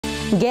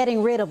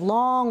Getting rid of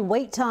long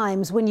wait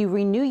times when you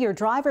renew your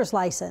driver's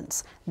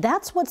license.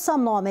 That's what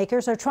some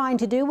lawmakers are trying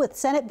to do with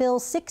Senate Bill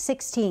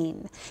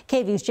 616.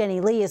 KVU's Jenny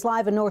Lee is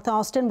live in North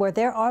Austin, where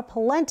there are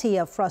plenty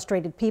of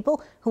frustrated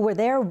people who were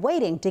there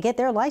waiting to get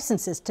their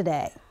licenses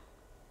today.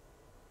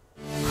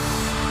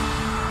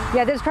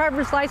 Yeah, this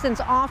driver's license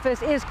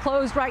office is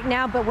closed right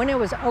now, but when it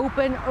was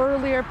open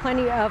earlier,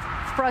 plenty of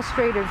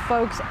frustrated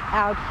folks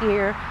out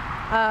here.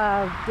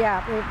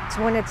 It's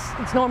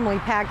normally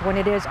packed when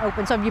it is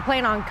open. So if you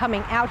plan on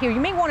coming out here, you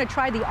may want to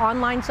try the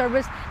online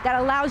service that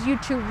allows you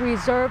to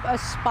reserve a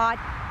spot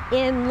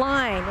in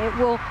line. It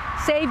will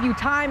save you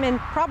time and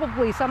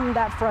probably some of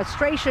that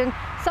frustration,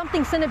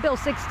 something Senate Bill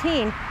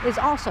 16 is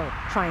also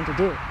trying to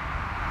do.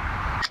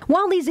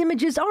 While these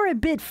images are a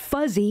bit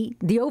fuzzy,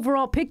 the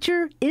overall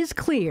picture is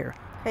clear.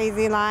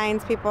 Crazy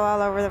lines, people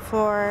all over the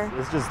floor.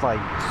 It's just like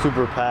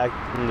super packed,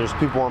 and there's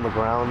people on the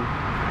ground.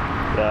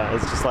 Yeah,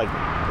 it's just like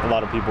a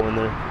lot of people in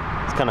there.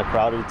 It's kind of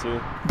crowded too.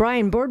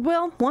 Brian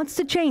Birdwell wants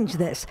to change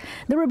this.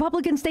 The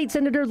Republican state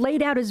senator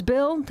laid out his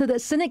bill to the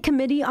Senate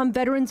Committee on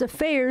Veterans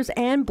Affairs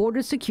and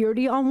Border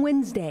Security on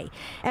Wednesday.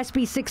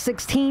 SB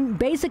 616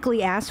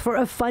 basically asks for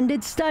a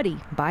funded study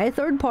by a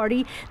third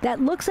party that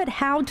looks at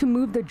how to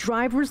move the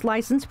driver's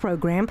license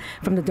program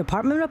from the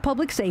Department of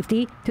Public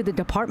Safety to the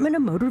Department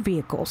of Motor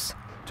Vehicles.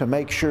 To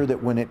make sure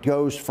that when it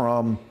goes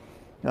from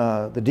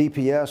the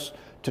DPS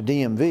to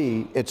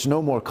DMV, it's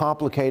no more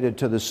complicated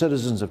to the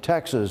citizens of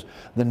Texas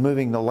than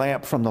moving the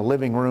lamp from the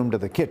living room to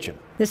the kitchen.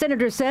 The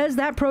senator says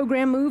that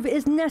program move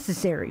is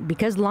necessary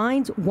because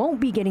lines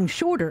won't be getting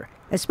shorter,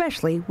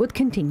 especially with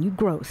continued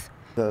growth.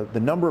 The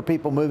number of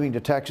people moving to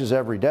Texas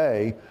every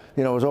day,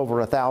 is over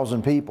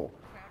 1,000 people.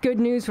 Good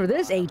news for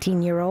this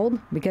 18-year-old,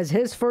 because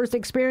his first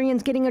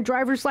experience getting a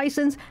driver's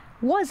license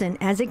wasn't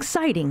as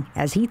exciting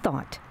as he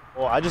thought.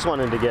 Well, I just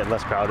wanted to get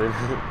less crowded.